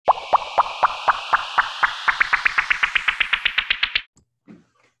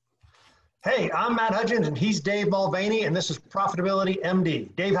Hey, I'm Matt Hudgens, and he's Dave Mulvaney, and this is Profitability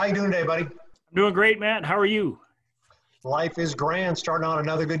MD. Dave, how you doing today, buddy? I'm doing great, Matt. How are you? Life is grand, starting on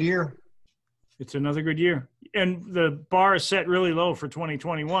another good year. It's another good year. And the bar is set really low for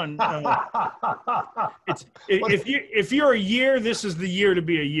 2021. If you're a year, this is the year to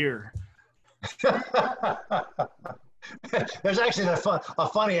be a year. There's actually a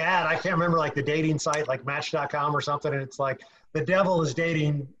funny ad. I can't remember, like the dating site, like Match.com or something, and it's like the devil is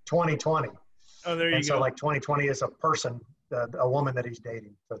dating 2020. Oh, there you go. And so, like 2020 is a person, a woman that he's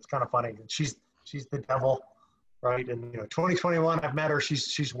dating. So it's kind of funny. And she's the devil, right? And 2021, I've met her.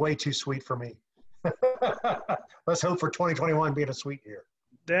 She's way too sweet for me. Let's hope for 2021 being a sweet year.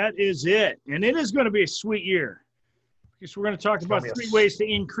 That is it. And it is going to be a sweet year. Because we're going to talk about 3 ways to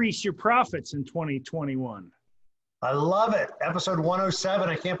increase your profits in 2021. I love it. Episode 107.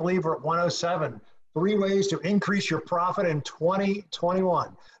 I can't believe we're at 107. 3 ways to increase your profit in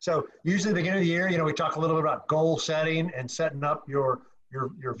 2021. So usually at the beginning of the year, we talk a little bit about goal setting and setting up your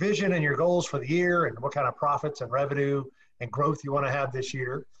vision and your goals for the year and what kind of profits and revenue and growth you want to have this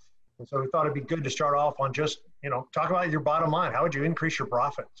year. And so we thought it'd be good to start off on just, talk about your bottom line. How would you increase your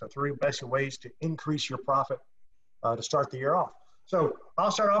profit? So 3 best ways to increase your profit to start the year off. So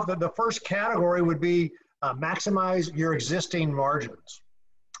I'll start off. The first category would be maximize your existing margins.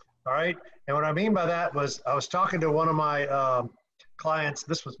 All right. And what I mean by that was I was talking to one of my clients.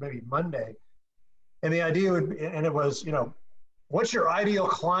 This was maybe Monday. And the idea was, what's your ideal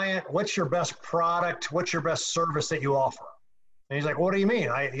client? What's your best product? What's your best service that you offer? And he's like, what do you mean?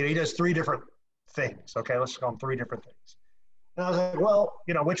 He does 3 different things. Okay. Let's call them 3 different things. And I was like, well,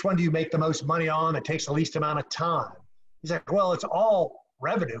 which one do you make the most money on that takes the least amount of time? He's like, well, it's all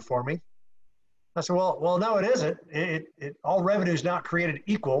revenue for me. I said, well, no, it isn't. All revenue is not created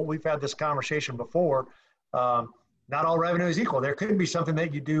equal. We've had this conversation before. Not all revenue is equal. There could be something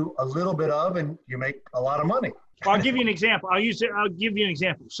that you do a little bit of and you make a lot of money. Well, I'll give you an example. I'll give you an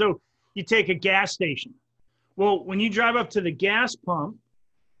example. So you take a gas station. Well, when you drive up to the gas pump,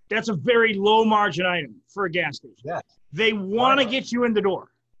 that's a very low margin item for a gas station. Yes. They want to get you in the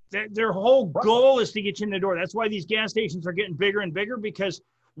door. Their whole goal is to get you in the door. That's why these gas stations are getting bigger and bigger, because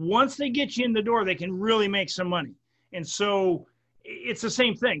once they get you in the door, they can really make some money. And so it's the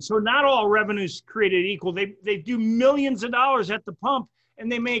same thing. So not all revenues created equal. They do millions of dollars at the pump, and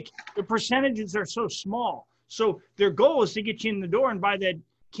the percentages are so small. So their goal is to get you in the door and buy that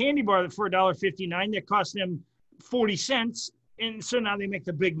candy bar for $1.59 that cost them 40 cents. And so now they make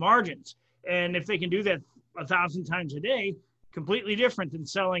the big margins. And if they can do that 1,000 times a day, completely different than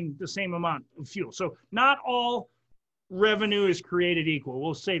selling the same amount of fuel. So not all revenue is created equal.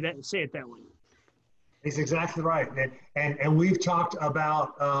 We'll say it that way. It's exactly right. And we've talked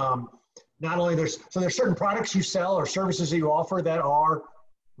about not only there's certain products you sell or services that you offer that are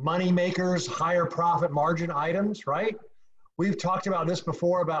money makers, higher profit margin items, right? We've talked about this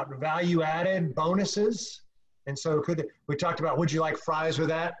before about value added bonuses. And so we talked about, would you like fries with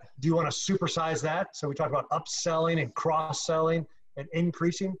that? Do you want to supersize that? So we talked about upselling and cross-selling and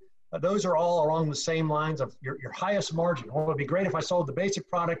increasing. Those are all along the same lines of your highest margin. Well, it would be great if I sold the basic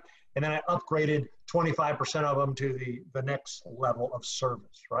product and then I upgraded 25% of them to the next level of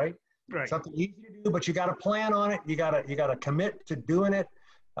service, right? Right. Something easy to do, but you got to plan on it. You got to commit to doing it.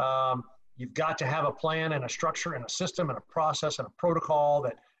 You've got to have a plan and a structure and a system and a process and a protocol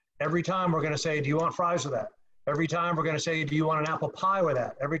that every time we're going to say, do you want fries with that? Every time we're going to say, do you want an apple pie with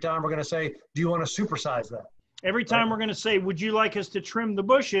that? Every time we're going to say, do you want to supersize that? Every time we're going to say, would you like us to trim the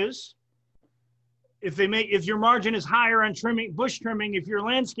bushes? If your margin is higher on bush trimming, if you're a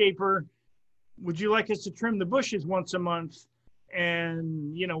landscaper, would you like us to trim the bushes once a month?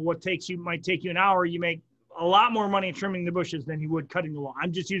 And what might take you an hour, you make a lot more money trimming the bushes than you would cutting the lawn.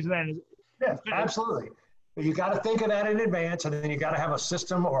 I'm just using that as absolutely. But you got to think of that in advance, and then you got to have a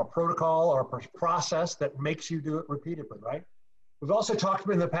system or a protocol or a process that makes you do it repeatedly, right? We've also talked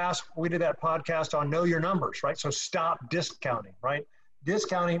in the past, we did that podcast on know your numbers, right? So stop discounting, right?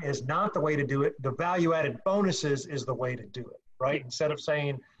 Discounting is not the way to do it. The value-added bonuses is the way to do it, right? Instead of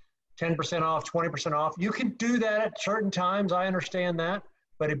saying 10% off, 20% off, you can do that at certain times. I understand that,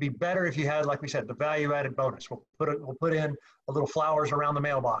 but it'd be better if you had, like we said, the value-added bonus. We'll put in a little flowers around the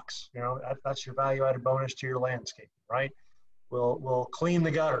mailbox. That's your value-added bonus to your landscape, right? We'll clean the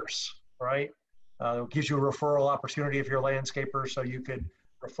gutters, right? It gives you a referral opportunity if you're a landscaper, so you could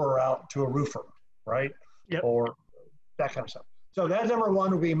refer out to a roofer, right? Yep. Or that kind of stuff. So that number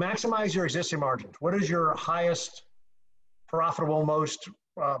 1 would be maximize your existing margins. What is your highest profitable, most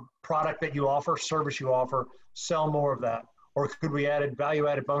product that you offer, service you offer? Sell more of that. Or could we add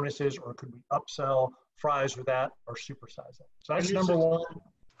value-added bonuses, or could we upsell fries with that or supersize that? So that's number 1.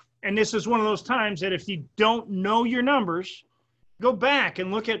 And this is one of those times that if you don't know your numbers, go back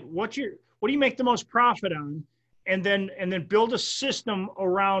and look at what do you make the most profit on, and then build a system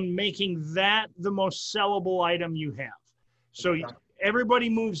around making that the most sellable item you have. So everybody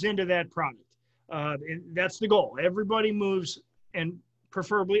moves into that product. And that's the goal. Everybody moves, and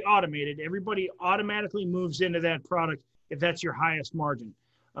preferably automated. Everybody automatically moves into that product if that's your highest margin.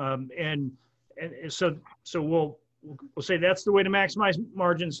 And so we'll say that's the way to maximize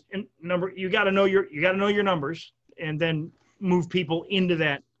margins. And you got to know your numbers, and then move people into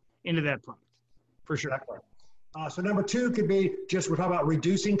that product for sure. Exactly. So number 2 could be we're talking about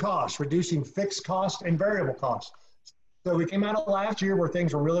reducing costs, reducing fixed costs and variable costs. So we came out of last year where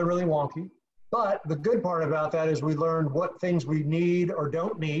things were really, really wonky. But the good part about that is we learned what things we need or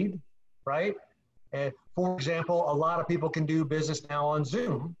don't need, right? And for example, a lot of people can do business now on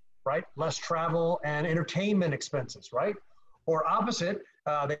Zoom, right? Less travel and entertainment expenses, right? Or opposite,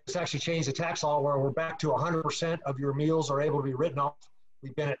 they just actually changed the tax law where we're back to 100% of your meals are able to be written off.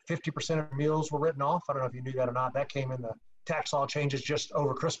 We've been at 50% of meals were written off. I don't know if you knew that or not. That came in the tax law changes just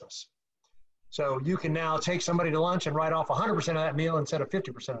over Christmas. So you can now take somebody to lunch and write off 100% of that meal instead of 50%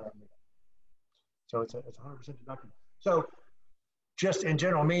 of that meal. So it's 100% deductible. So just in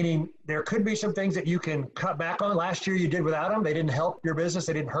general, meaning there could be some things that you can cut back on. Last year you did without them. They didn't help your business.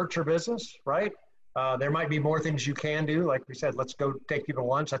 They didn't hurt your business, right? There might be more things you can do. Like we said, let's go take people to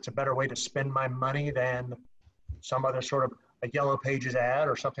lunch. That's a better way to spend my money than some other sort of a Yellow Pages ad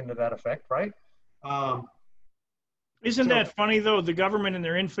or something to that effect, right? Isn't that funny, though, the government in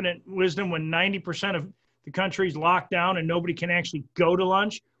their infinite wisdom, when 90% of the country's locked down and nobody can actually go to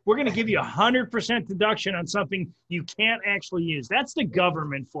lunch, we're going to give you 100% deduction on something you can't actually use. That's the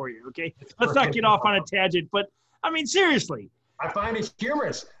government for you, okay? Let's not get off on a tangent, but, I mean, seriously. I find it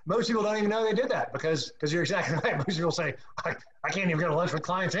humorous. Most people don't even know they did that because you're exactly right. Most people say, I can't even go to lunch with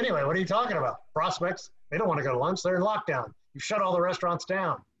clients anyway. What are you talking about? Prospects, they don't want to go to lunch. They're in lockdown. You shut all the restaurants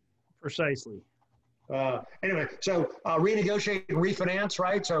down. Precisely. Anyway, so renegotiate and refinance,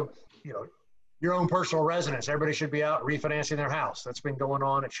 right? So, your own personal residence. Everybody should be out refinancing their house. That's been going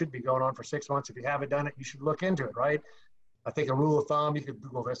on. It should be going on for 6 months. If you haven't done it, you should look into it, right? I think a rule of thumb, you could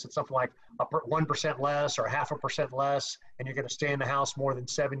Google this, it's something like 1% less or 0.5% less, and you're going to stay in the house more than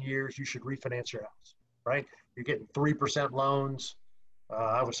 7 years, you should refinance your house, right? You're getting 3% loans.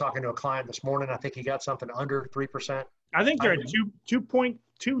 I was talking to a client this morning. I think he got something under 3%. I think they're at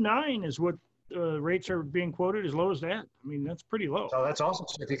 2.29 is what rates are being quoted, as low as that. I mean, that's pretty low. So that's awesome.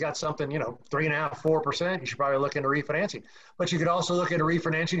 So if you got something, 3.5%, 4%, you should probably look into refinancing. But you could also look into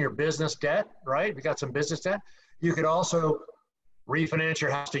refinancing your business debt, right? If you got some business debt, you could also refinance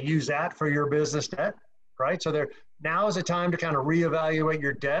your house to use that for your business debt, right? So now is the time to kind of reevaluate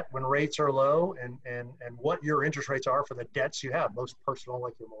your debt when rates are low and what your interest rates are for the debts you have, most personal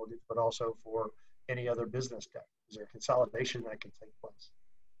like your mortgage, but also for any other business debt. Is there consolidation that can take place?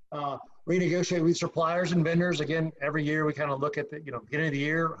 Renegotiate with suppliers and vendors. Again, every year we kind of look at the, beginning of the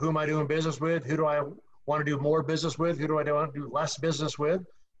year, who am I doing business with? Who do I want to do more business with? Who do I want to do less business with?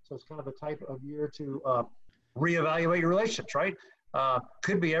 So it's kind of a type of year to reevaluate your relationships, right?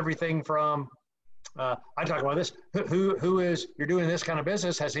 Could be everything from, I talk about this, who is, you're doing this kind of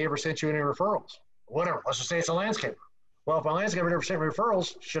business, has he ever sent you any referrals? Whatever, let's just say it's a landscaper. Well, if a landscaper never sent me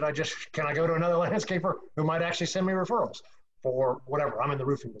referrals, can I go to another landscaper who might actually send me referrals for whatever, I'm in the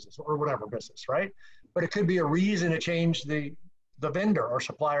roofing business or whatever business, right? But it could be a reason to change the vendor or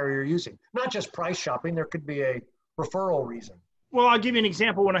supplier you're using. Not just price shopping, there could be a referral reason. Well, I'll give you an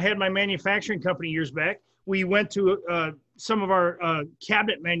example. When I had my manufacturing company years back, we went to some of our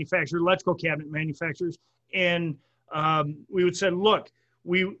cabinet manufacturers, electrical cabinet manufacturers, and we would say, look,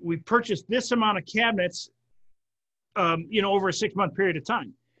 we purchased this amount of cabinets, over a 6-month period of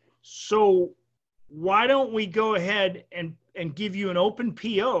time. So why don't we go ahead and give you an open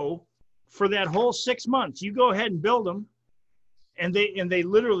PO for that whole 6 months? You go ahead and build them, and they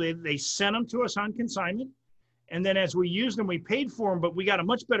literally sent them to us on consignment. And then as we used them, we paid for them, but we got a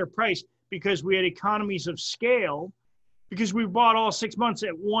much better price because we had economies of scale because we bought all 6 months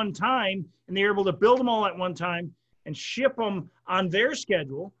at one time, and they were able to build them all at one time and ship them on their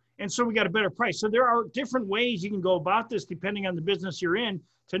schedule. And so we got a better price. So there are different ways you can go about this depending on the business you're in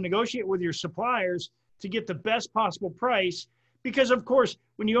to negotiate with your suppliers to get the best possible price. Because of course,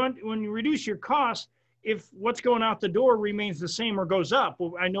 when you reduce your cost, if what's going out the door remains the same or goes up,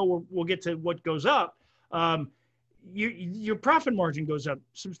 well, I know we'll get to what goes up, your profit margin goes up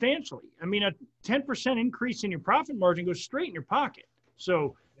substantially. I mean, a 10% increase in your profit margin goes straight in your pocket.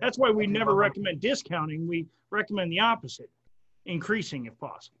 So that's why we never recommend discounting. We recommend the opposite, increasing if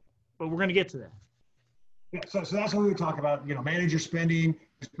possible. But we're going to get to that. Yeah, so that's what we would talk about, manage your spending,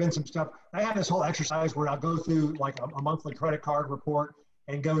 spend some stuff. I have this whole exercise where I'll go through like a monthly credit card report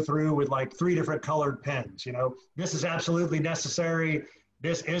and go through with like 3 different colored pens. This is absolutely necessary,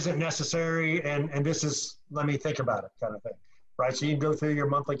 this isn't necessary, and this is, let me think about it kind of thing, right? So you can go through your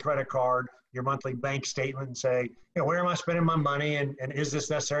monthly credit card, your monthly bank statement and say, where am I spending my money, and is this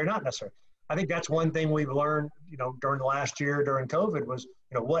necessary, not necessary? I think that's one thing we've learned, during the last year during COVID was,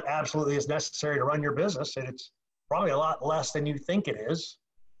 what absolutely is necessary to run your business. And it's probably a lot less than you think it is,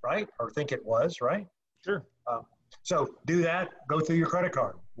 right? Or think it was, right? Sure. So do that, go through your credit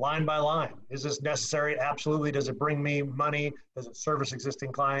card line by line. Is this necessary? Absolutely. Does it bring me money? Does it service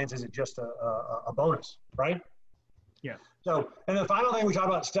existing clients? Is it just a bonus, right? Yeah. So, and the final thing we talk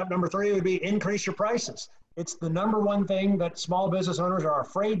about, step number 3, would be increase your prices. It's the number one thing that small business owners are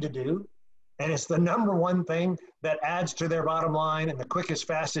afraid to do. And it's the number one thing that adds to their bottom line in the quickest,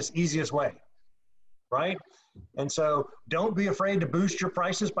 fastest, easiest way, right? And so don't be afraid to boost your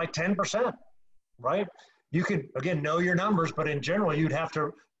prices by 10%, right? You could, again, know your numbers, but in general, you'd have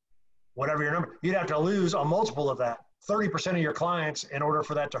to, whatever your number, you'd have to lose a multiple of that, 30% of your clients in order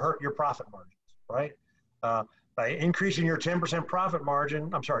for that to hurt your profit margins, right? By increasing your 10% profit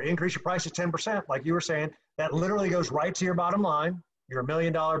margin, increase your prices 10%, like you were saying, that literally goes right to your bottom line. You're $1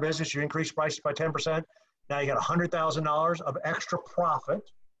 million business, you increase prices by 10%. Now you got $100,000 of extra profit,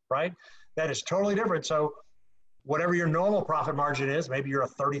 right? That is totally different. So whatever your normal profit margin is, maybe you're a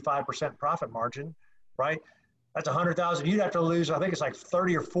 35% profit margin, right? That's 100,000. You'd have to lose, I think it's like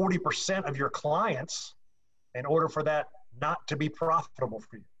 30 or 40% of your clients in order for that not to be profitable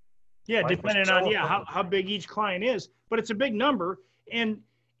for you. Yeah, right? depending on how big each client is, but it's a big number. And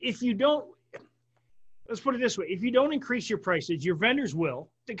if you don't, let's put it this way, if you don't increase your prices, your vendors will,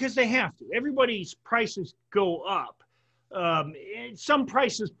 because they have to. Everybody's prices go up. Some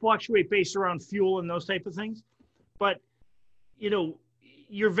prices fluctuate based around fuel and those type of things, but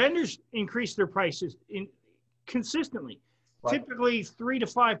your vendors increase their prices consistently, right. Typically 3 to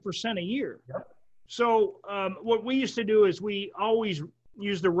 5% a year. Yep. So what we used to do is we always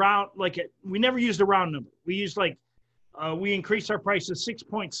use the round, we never used the round number. We used we increased our prices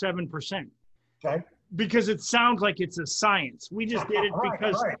 6.7%. Okay. Because it sounds like it's a science. We just did it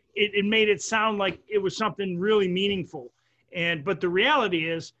because it made it sound like it was something really meaningful. But the reality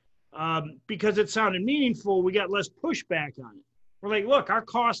is, because it sounded meaningful, we got less pushback on it. We're like, look, our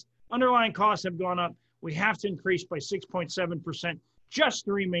underlying costs have gone up. We have to increase by 6.7% just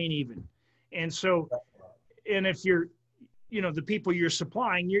to remain even. And so, and if you're, the people you're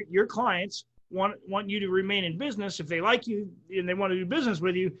supplying, your clients want you to remain in business. If they like you and they want to do business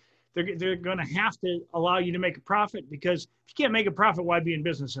with you, they're going to have to allow you to make a profit, because if you can't make a profit, why be in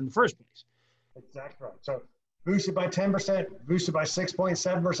business in the first place? Exactly right. So boosted by 10%, boosted by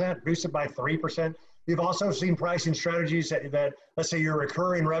 6.7%, boosted by 3%. You've also seen pricing strategies that let's say your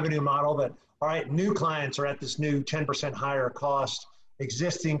recurring revenue model that, all right, new clients are at this new 10% higher cost.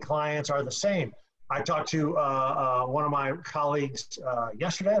 Existing clients are the same. I talked to one of my colleagues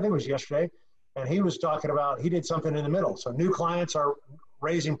yesterday, I think it was yesterday, and he was talking about, he did something in the middle. So new clients are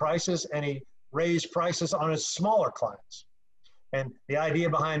raising prices, and he raised prices on his smaller clients. And the idea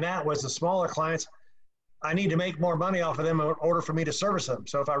behind that was the smaller clients, I need to make more money off of them in order for me to service them.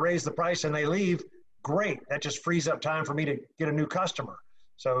 So if I raise the price and they leave, great. That just frees up time for me to get a new customer.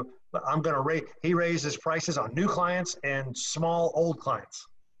 So I'm going to he raises prices on new clients and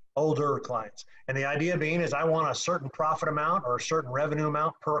older clients. And the idea being is I want a certain profit amount or a certain revenue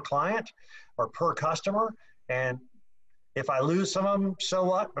amount per client or per customer. And if I lose some of them, so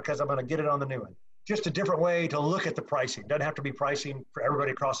what? Because I'm going to get it on the new one. Just a different way to look at the pricing. Doesn't have to be pricing for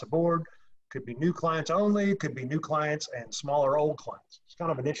everybody across the board. Could be new clients only, could be new clients and smaller old clients. It's kind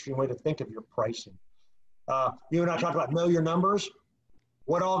of an interesting way to think of your pricing. You and I talked about know your numbers.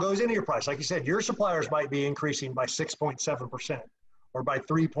 What all goes into your price? Like you said, your suppliers might be increasing by 6.7% or by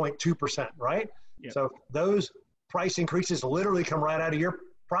 3.2%, right? Yeah. So those price increases literally come right out of your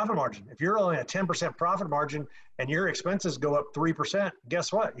profit margin. If you're only a 10% profit margin and your expenses go up 3%,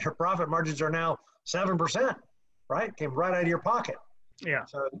 guess what? Your profit margins are now 7%, right? Came right out of your pocket. Yeah.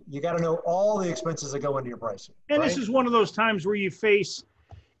 So you got to know all the expenses that go into your pricing. And right? This is one of those times where you face,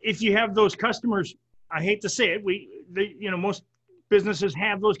 if you have those customers, I hate to say it, most businesses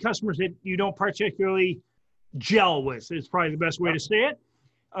have those customers that you don't particularly gel with. It's probably the best way to say it.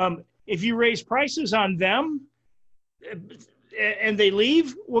 If you raise prices on them and they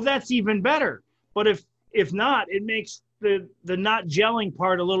leave, well, that's even better. But if not, it makes the not gelling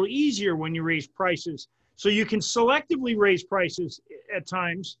part a little easier when you raise prices. So you can selectively raise prices at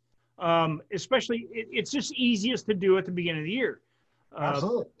times, especially it's just easiest to do at the beginning of the year.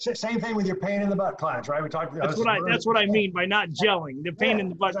 Absolutely. Same thing with your pain in the butt clients, right? We talked. That's what I mean by not gelling. The pain in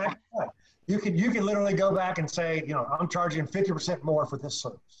the butt. Exactly. You can literally go back and say, I'm charging 50% more for this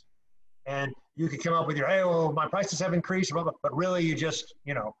service, and you could come up with your, hey, well, my prices have increased, but really you just,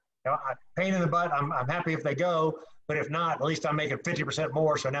 pain in the butt. I'm happy if they go, but if not, at least I'm making 50%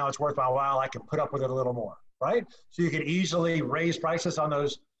 more. So now it's worth my while. I can put up with it a little more, right? So you can easily raise prices on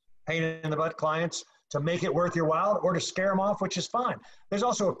those pain in the butt clients to make it worth your while or to scare them off, which is fine. There's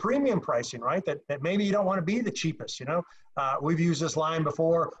also a premium pricing, right? That maybe you don't want to be the cheapest, We've used this line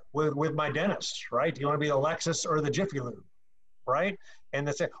before with my dentist, right? Do you want to be the Lexus or the Jiffy Lube, right? And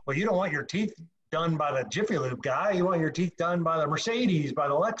they say, well, you don't want your teeth done by the Jiffy Lube guy. You want your teeth done by the Mercedes, by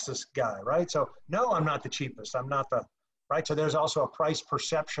the Lexus guy, right? So no, I'm not the cheapest. I'm not right? So there's also a price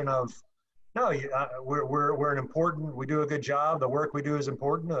perception of, no, we're an important, we do a good job. The work we do is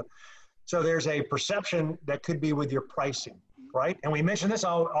important. So there's a perception that could be with your pricing, right? And we mentioned this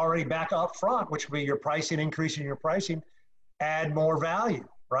already back up front, which would be your pricing, increasing your pricing, add more value,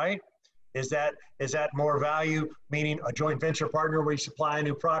 right? Is that more value, meaning a joint venture partner where you supply a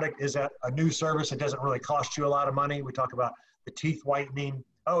new product? Is that a new service that doesn't really cost you a lot of money? We talk about the teeth whitening.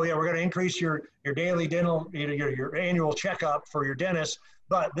 Oh yeah, we're going to increase your daily dental, your annual checkup for your dentist,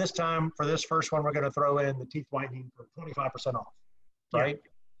 but this time for this first one, we're going to throw in the teeth whitening for 25% off, right?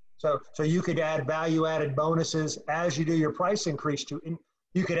 Yeah. So you could add value-added bonuses as you do your price increase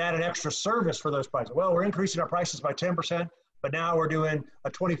you could add an extra service for those prices. Well, we're increasing our prices by 10%, but now we're doing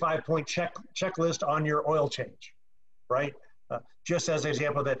a 25-point checklist on your oil change, right? Just as an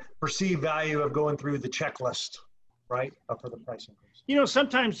example, that perceived value of going through the checklist, right, for the price increase.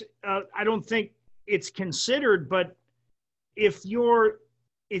 Sometimes I don't think it's considered, but if you're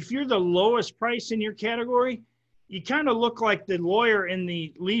the lowest price in your category, you kind of look like the lawyer in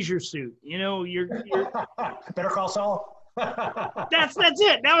the leisure suit. You're Better Call Saul. That's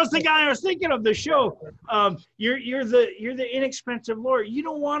it. That was the guy I was thinking of, the show. You're the inexpensive lawyer. You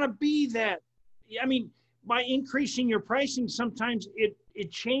don't want to be that. I mean, by increasing your pricing, sometimes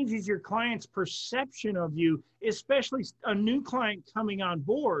it changes your client's perception of you, especially a new client coming on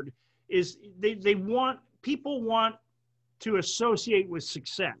board. Is people want to associate with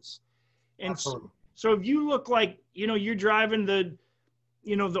success, and so if you look like you're driving the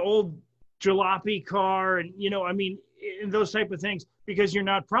old jalopy car, and and those type of things, because you're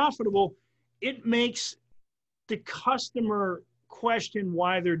not profitable, it makes the customer question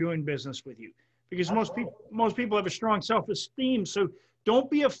why they're doing business with you. Because most people have a strong self-esteem, so don't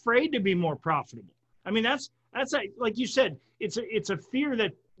be afraid to be more profitable. I mean, that's like you said, it's a fear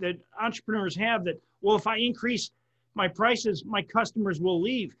that entrepreneurs have, that, well, if I increase my prices, my customers will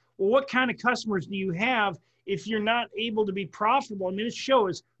leave. Well, what kind of customers do you have if you're not able to be profitable? I mean, this show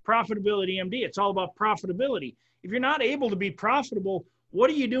is Profitability MD. It's all about profitability. If you're not able to be profitable, what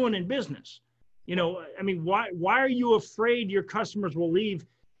are you doing in business? I mean, why are you afraid your customers will leave?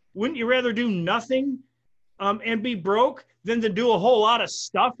 Wouldn't you rather do nothing and be broke than to do a whole lot of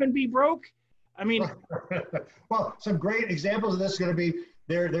stuff and be broke? I mean, well, some great examples of this is going to be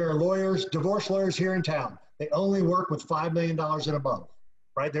there are lawyers, divorce lawyers here in town. They only work with $5 million and above,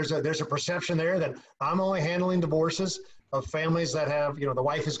 right? There's a perception there that I'm only handling divorces of families that have, the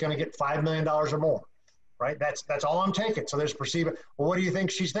wife is going to get $5 million or more, right? That's all I'm taking. So there's perceived. Well, what do you think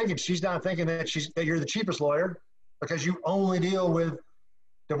she's thinking? She's not thinking that you're the cheapest lawyer, because you only deal with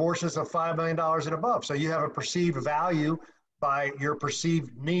divorces of $5 million and above. So you have a perceived value by your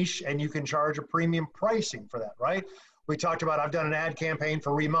perceived niche, and you can charge a premium pricing for that, right? We talked about, I've done an ad campaign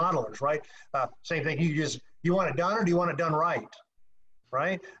for remodelers, right? Same thing. You want it done, or do you want it done right?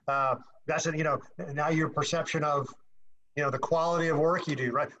 Right? That's it. Now your perception of, the quality of work you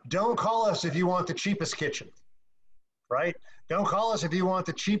do, right? Don't call us if you want the cheapest kitchen, right? Don't call us if you want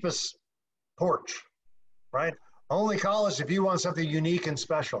the cheapest porch, right? Only call us if you want something unique and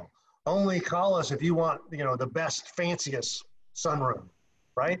special. Only call us if you want, the best, fanciest sunroom,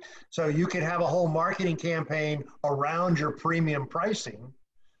 right? So you can have a whole marketing campaign around your premium pricing,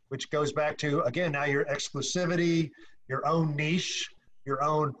 which goes back to, again, now your exclusivity, your own niche, your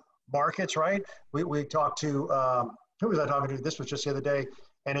own markets, right? We talked to, who was I talking to? This was just the other day.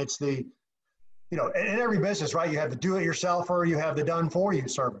 And it's in every business, right? You have the do-it-yourselfer, you have the done-for-you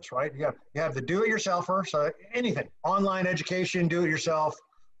service, right? You have the do-it-yourselfer, so anything, online education, do-it-yourself,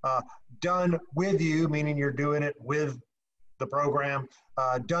 done with you, meaning you're doing it with the program.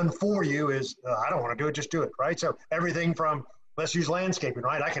 Done for you is, I don't want to do it, just do it, right? So everything from, let's use landscaping,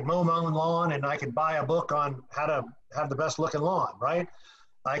 right? I could mow my own lawn, and I could buy a book on how to have the best looking lawn, right?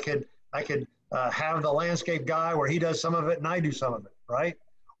 I could have the landscape guy where he does some of it and I do some of it, right?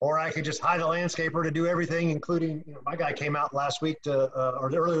 or I could just hire the landscaper to do everything, including, my guy came out last week or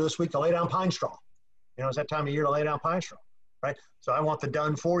earlier this week to lay down pine straw. It's that time of year to lay down pine straw, right? So I want the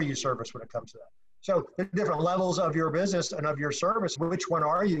done for you service when it comes to that. So the different levels of your business and of your service, which one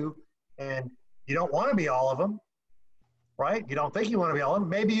are you? And you don't want to be all of them, right? You don't think you want to be all of them.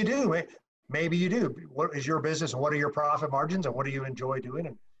 Maybe you do. Maybe you do. What is your business and what are your profit margins and what do you enjoy doing?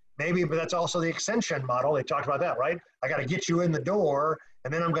 And maybe, but that's also the extension model. They talked about that, right? I got to get you in the door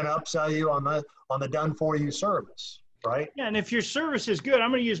and then I'm going to upsell you on the done for you service, right? Yeah, and if your service is good,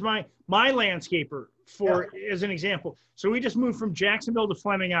 I'm going to use my landscaper as an example. So we just moved from Jacksonville to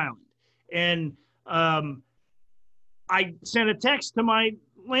Fleming Island, and I sent a text to my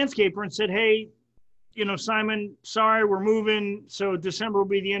landscaper and said, hey, Simon, sorry, we're moving. So December will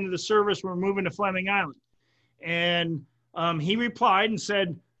be the end of the service. We're moving to Fleming Island. And he replied and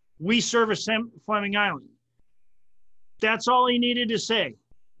said, we service Fleming Island. That's all he needed to say.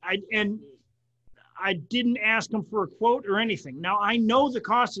 I didn't ask him for a quote or anything. Now, I know the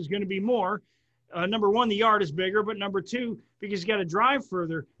cost is going to be more. Number one, the yard is bigger, but number two, because you got to drive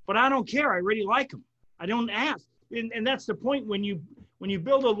further. But I don't care. I really like him. I don't ask. And that's the point. When you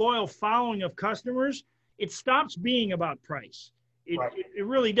build a loyal following of customers, it stops being about price. It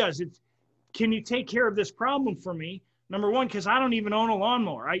really does. Can you take care of this problem for me? Number one, because I don't even own a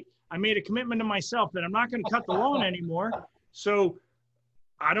lawnmower. I made a commitment to myself that I'm not going to cut the lawn anymore. So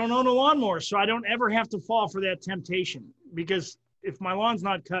I don't own a lawnmower, so I don't ever have to fall for that temptation, because if my lawn's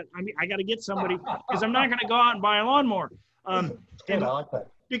not cut, I got to get somebody, because I'm not going to go out and buy a lawnmower.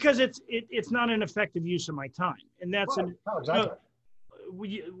 Because it's not an effective use of my time. And that's,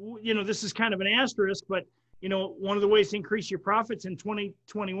 this is kind of an asterisk, but one of the ways to increase your profits in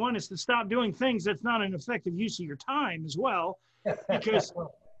 2021 is to stop doing things that's not an effective use of your time as well, because,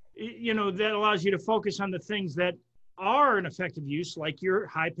 that allows you to focus on the things that are an effective use, like your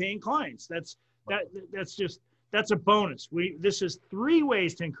high-paying clients. That's a bonus. This is 3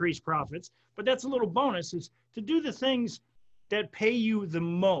 ways to increase profits, but that's a little bonus, is to do the things that pay you the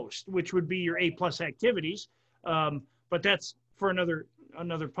most, which would be your A+ activities. But that's for another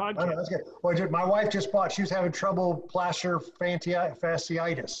podcast. That's good. Well, my wife just bought, she was having trouble plantar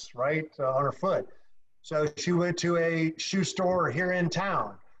fasciitis, right, on her foot. So she went to a shoe store here in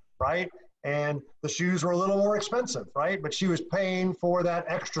town, right? And the shoes were a little more expensive, right? But she was paying for that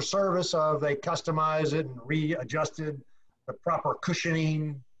extra service of they customize it and readjusted the proper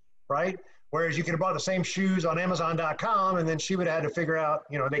cushioning, right? Whereas you could have bought the same shoes on Amazon.com, and then she would have had to figure out,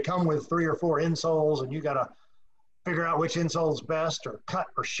 they come with 3 or 4 insoles, and you got to figure out which insole's best, or cut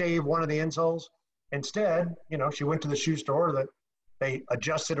or shave one of the insoles. Instead, she went to the shoe store that they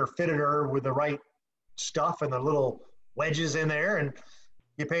adjusted or fitted her with the right stuff and the little wedges in there, and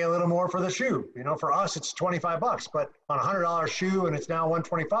you pay a little more for the shoe. For us, it's $25, but on a $100 shoe and it's now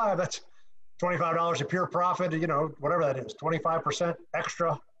 $125, that's $25 of pure profit, whatever that is, 25%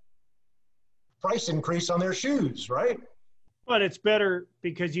 extra price increase on their shoes, right? But it's better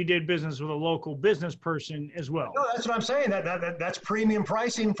because you did business with a local business person as well. No, that's what I'm saying. That's premium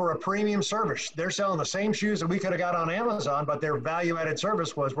pricing for a premium service. They're selling the same shoes that we could have got on Amazon, but their value-added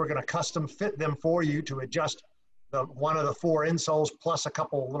service was, we're going to custom fit them for you to adjust one of the 4 insoles plus a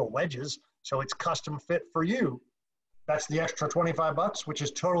couple little wedges, so it's custom fit for you. That's the extra $25, which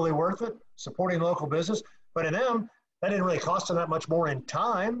is totally worth it, supporting local business. But in them, that didn't really cost them that much more in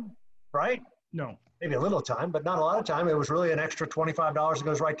time, right? No. Maybe a little time, but not a lot of time. It was really an extra $25 that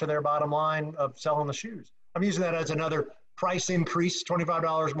goes right to their bottom line of selling the shoes. I'm using that as another price increase,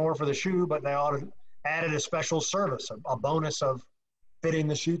 $25 more for the shoe, but they added a special service, a bonus of fitting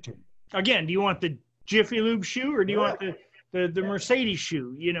the shoe to you. Again, do you want the Jiffy Lube shoe, or do you want the Mercedes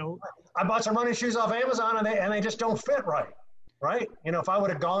shoe? I bought some running shoes off Amazon, and they just don't fit right? If I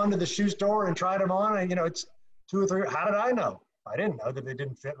would have gone to the shoe store and tried them on, and it's 2 or 3. How did I know? I didn't know that they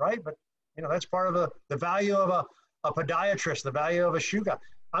didn't fit right, but that's part of the value of a podiatrist, the value of a shoe guy.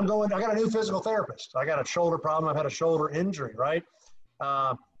 I got a new physical therapist. I got a shoulder problem. I've had a shoulder injury, right?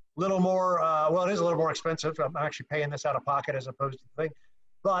 Little more, it is a little more expensive. I'm actually paying this out of pocket as opposed to the thing.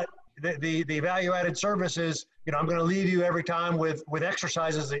 But the value-added service is, I'm going to leave you every time with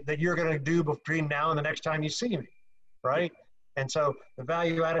exercises that you're going to do between now and the next time you see me, right? And so the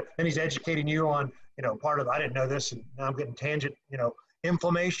value-added, then he's educating you on, part of, I didn't know this, and now I'm getting tangent,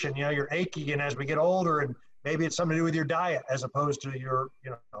 inflammation, you're achy, and as we get older, and maybe it's something to do with your diet as opposed to your,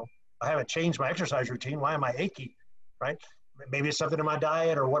 I haven't changed my exercise routine. Why am I achy, right? Maybe it's something in my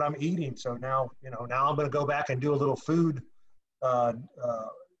diet or what I'm eating. So now, now I'm going to go back and do a little food,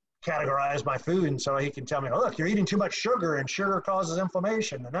 categorize my food. And so he can tell me, oh, look, you're eating too much sugar, and sugar causes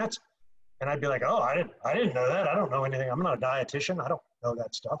inflammation. And I'd be like, oh, I didn't know that. I don't know anything. I'm not a dietitian. know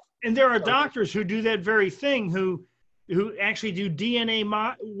that stuff. And there are doctors who do that very thing, who actually do DNA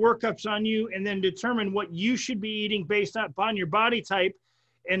workups on you and then determine what you should be eating based upon your body type.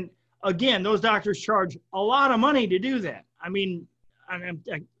 And again, those doctors charge a lot of money to do that. I mean,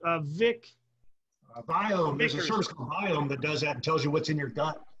 Vic. Biome, there's a service called Biome that does that and tells you what's in your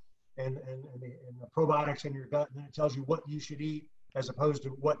gut and the probiotics in your gut, and then it tells you what you should eat as opposed to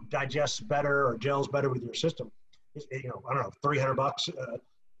what digests better or gels better with your system. It's, I don't know, $300,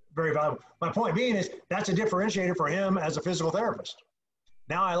 very valuable. My point being is that's a differentiator for him as a physical therapist.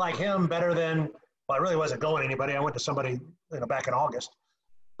 Now I like him better than, well, I really wasn't going to anybody. I went to somebody back in August,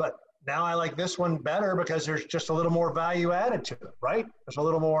 but now I like this one better because there's just a little more value added to it, right? There's a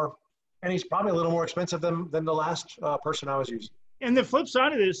little more, and he's probably a little more expensive than the last person I was using. And the flip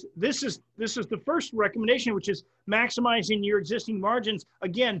side of this is the first recommendation, which is maximizing your existing margins.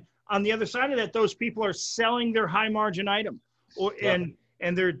 Again, on the other side of that, those people are selling their high margin item,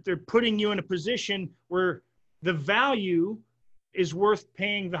 and they're putting you in a position where the value is worth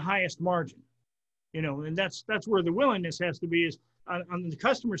paying the highest margin. And that's where the willingness has to be, is on the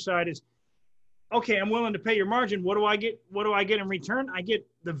customer side is, okay, I'm willing to pay your margin. What do I get? What do I get in return? I get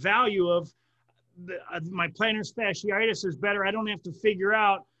the value of my plantar fasciitis is better. I don't have to figure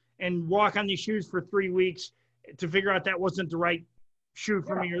out and walk on these shoes for 3 weeks to figure out that wasn't the right shoe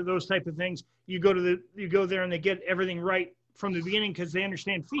for me, or those type of things. You go there and they get everything right from the beginning because they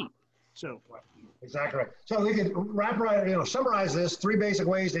understand feet. So exactly right. So we can summarize this: 3 basic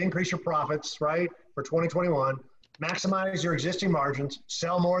ways to increase your profits, right, for 2021. Maximize your existing margins,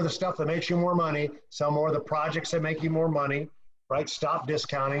 sell more of the stuff that makes you more money, sell more of the projects that make you more money, right? Stop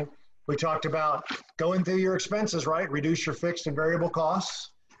discounting. We talked about going through your expenses, right? Reduce your fixed and variable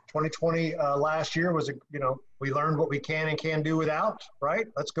costs. 2020 last year was, we learned what we can and can't do without, right?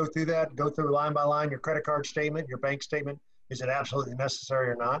 Let's go through that, go through line by line, your credit card statement, your bank statement. Is it absolutely necessary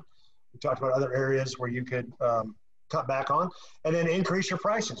or not? We talked about other areas where you could cut back on, and then increase your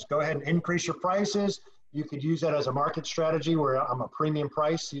prices. Go ahead and increase your prices. You could use that as a market strategy where I'm a premium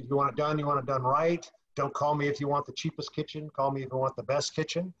price. If you want it done right. Don't call me if you want the cheapest kitchen. Call me if you want the best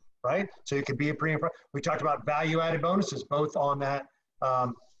kitchen, right? So it could be a premium price. We talked about value-added bonuses, both on that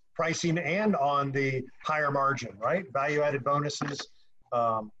pricing and on the higher margin, right? Value-added bonuses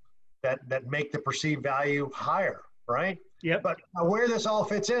that make the perceived value higher, right? Yeah. But where this all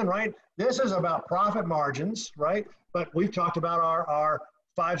fits in, right? This is about profit margins, right? But we've talked about our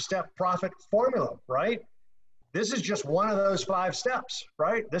 5-step profit formula, right? This is just one of those 5 steps,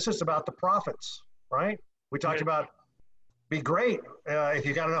 right? This is about the profits, right? We talked about be great if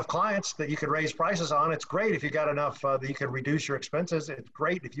you got enough clients that you could raise prices on. It's great if you got enough that you can reduce your expenses. It's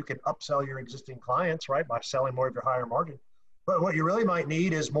great if you can upsell your existing clients, right, by selling more of your higher margin. But what you really might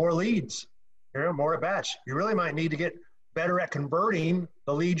need is more leads, more at bats. You really might need to get better at converting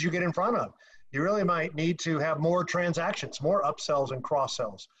the leads you get in front of. You really might need to have more transactions, more upsells and cross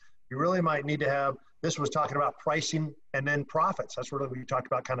sells. You really might need to have, this was talking about pricing and then profits. That's what we talked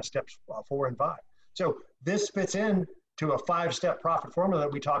about, kind of steps 4 and 5. So this fits in to a 5-step profit formula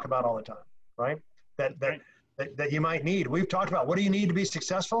that we talk about all the time, right? That you might need. We've talked about, what do you need to be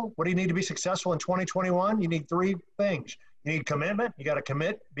successful? What do you need to be successful in 2021? You need 3 things. You need commitment. You got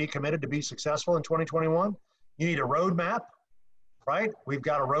to be committed to be successful in 2021. You need a roadmap, right? We've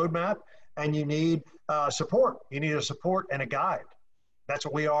got a roadmap. And you need support. You need a support and a guide. That's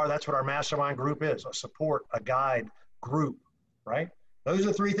what we are. That's what our mastermind group is, a support, a guide group, right? Those are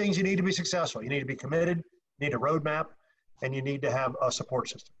the 3 things you need to be successful. You need to be committed, you need a roadmap, and you need to have a support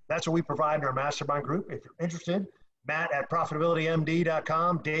system. That's what we provide in our mastermind group. If you're interested, Matt at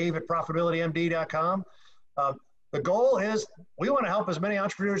profitabilitymd.com, Dave at profitabilitymd.com. The goal is we want to help as many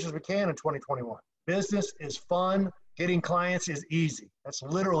entrepreneurs as we can in 2021. Business is fun. Getting clients is easy. That's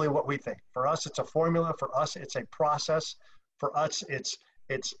literally what we think. For us, it's a formula. For us, it's a process. For us, it's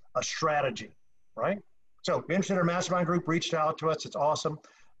a strategy, right? So if you're interested in our mastermind group, reach out to us. It's awesome.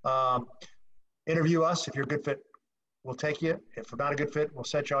 Interview us. If you're a good fit, we'll take you. If we're not a good fit, we'll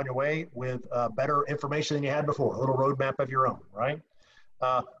set you on your way with better information than you had before, a little roadmap of your own, right?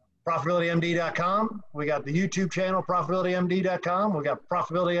 ProfitabilityMD.com. We got the YouTube channel, ProfitabilityMD.com. We got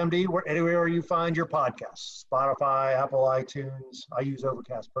ProfitabilityMD anywhere you find your podcasts, Spotify, Apple, iTunes. I use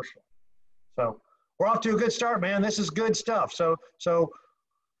Overcast personally. So we're off to a good start, man. This is good stuff. So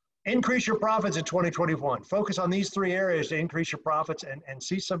increase your profits in 2021. Focus on these 3 areas to increase your profits and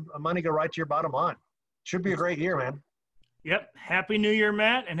see some money go right to your bottom line. Should be a great year, man. Yep. Happy New Year,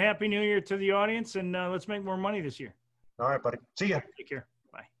 Matt, and Happy New Year to the audience. And let's make more money this year. All right, buddy. See ya. Take care.